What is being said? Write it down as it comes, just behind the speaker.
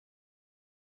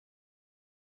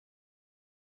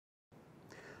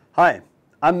Hi,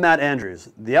 I'm Matt Andrews,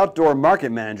 the Outdoor Market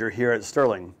Manager here at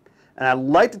Sterling, and I'd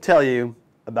like to tell you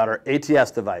about our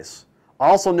ATS device,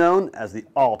 also known as the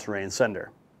All-Terrain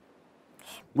Sender.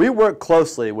 We work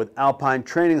closely with Alpine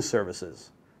Training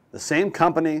Services, the same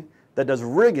company that does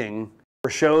rigging for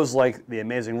shows like The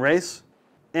Amazing Race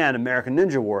and American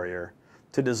Ninja Warrior,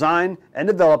 to design and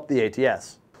develop the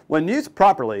ATS. When used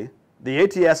properly, the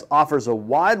ATS offers a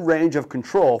wide range of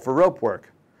control for rope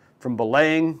work, from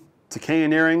belaying to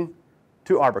canyoneering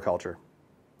to arboriculture.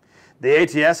 The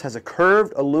ATS has a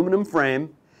curved aluminum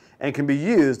frame and can be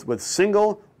used with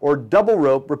single or double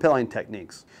rope rappelling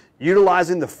techniques.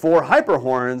 Utilizing the 4 hyper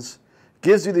horns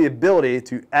gives you the ability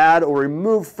to add or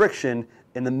remove friction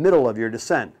in the middle of your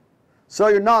descent, so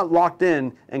you're not locked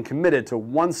in and committed to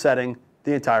one setting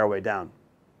the entire way down.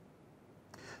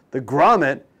 The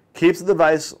grommet keeps the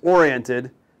device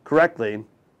oriented correctly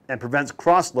and prevents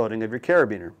cross-loading of your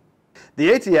carabiner.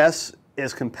 The ATS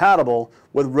is compatible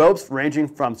with ropes ranging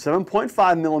from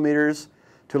 7.5 millimeters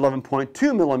to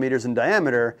 11.2 millimeters in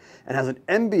diameter and has an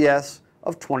MBS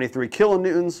of 23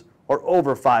 kilonewtons or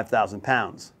over 5,000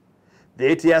 pounds.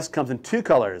 The ATS comes in 2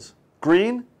 colors,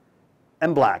 green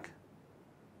and black.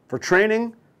 For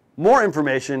training, more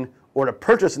information, or to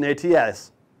purchase an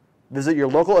ATS, visit your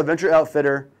local adventure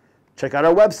outfitter, check out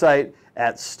our website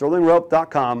at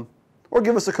sterlingrope.com, or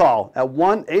give us a call at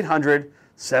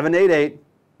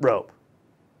 1-800-788-ROPE.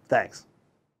 Thanks.